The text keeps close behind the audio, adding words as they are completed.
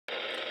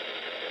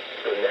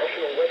The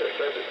National Weather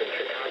Service in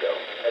Chicago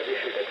has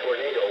issued a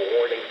tornado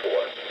warning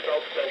for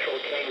south central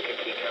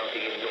Kankakee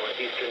County in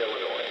northeastern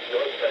Illinois,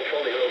 north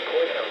central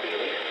Iroquois County in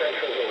east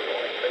central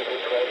Illinois until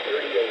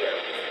 12:30 a.m.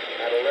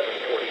 At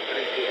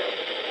 11:43 p.m.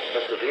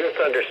 A severe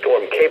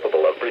thunderstorm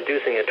capable of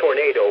producing a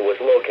tornado was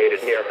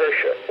located near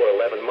Hersha, or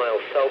 11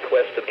 miles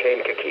southwest of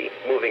Kankakee,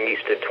 moving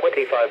east at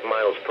 25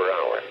 miles per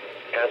hour.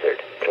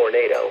 Hazard: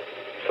 tornado.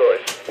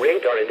 Source: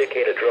 radar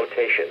indicated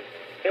rotation.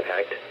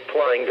 Impact: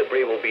 flying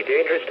debris will be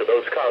dangerous to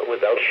those caught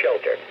without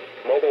shelter.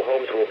 Mobile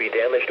homes will be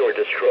damaged or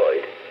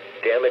destroyed.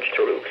 Damage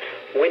to roofs,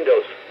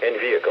 windows, and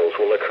vehicles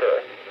will occur.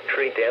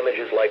 Tree damage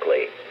is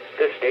likely.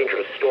 This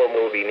dangerous storm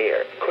will be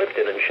near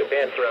Clifton and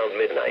Shabance around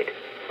midnight.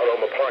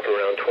 Aroma Park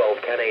around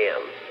 12:10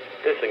 a.m.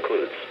 This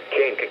includes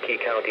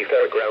Kankakee County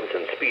Fairgrounds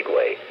and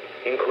Speedway,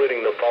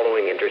 including the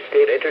following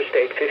Interstate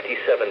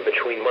 57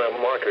 between mile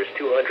markers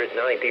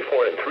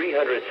 294 and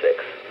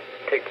 306.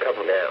 Take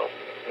cover now.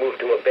 Move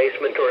to a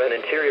basement or an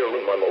interior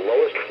room on the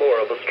lowest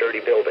floor of a sturdy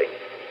building.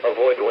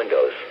 Avoid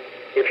windows.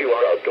 If you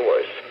are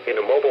outdoors, in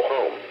a mobile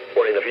home,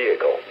 or in a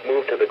vehicle,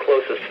 move to the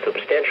closest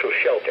substantial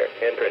shelter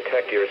and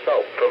protect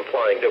yourself from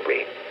flying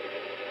debris.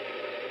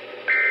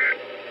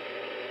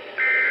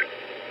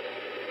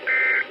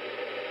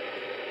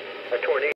 A tornado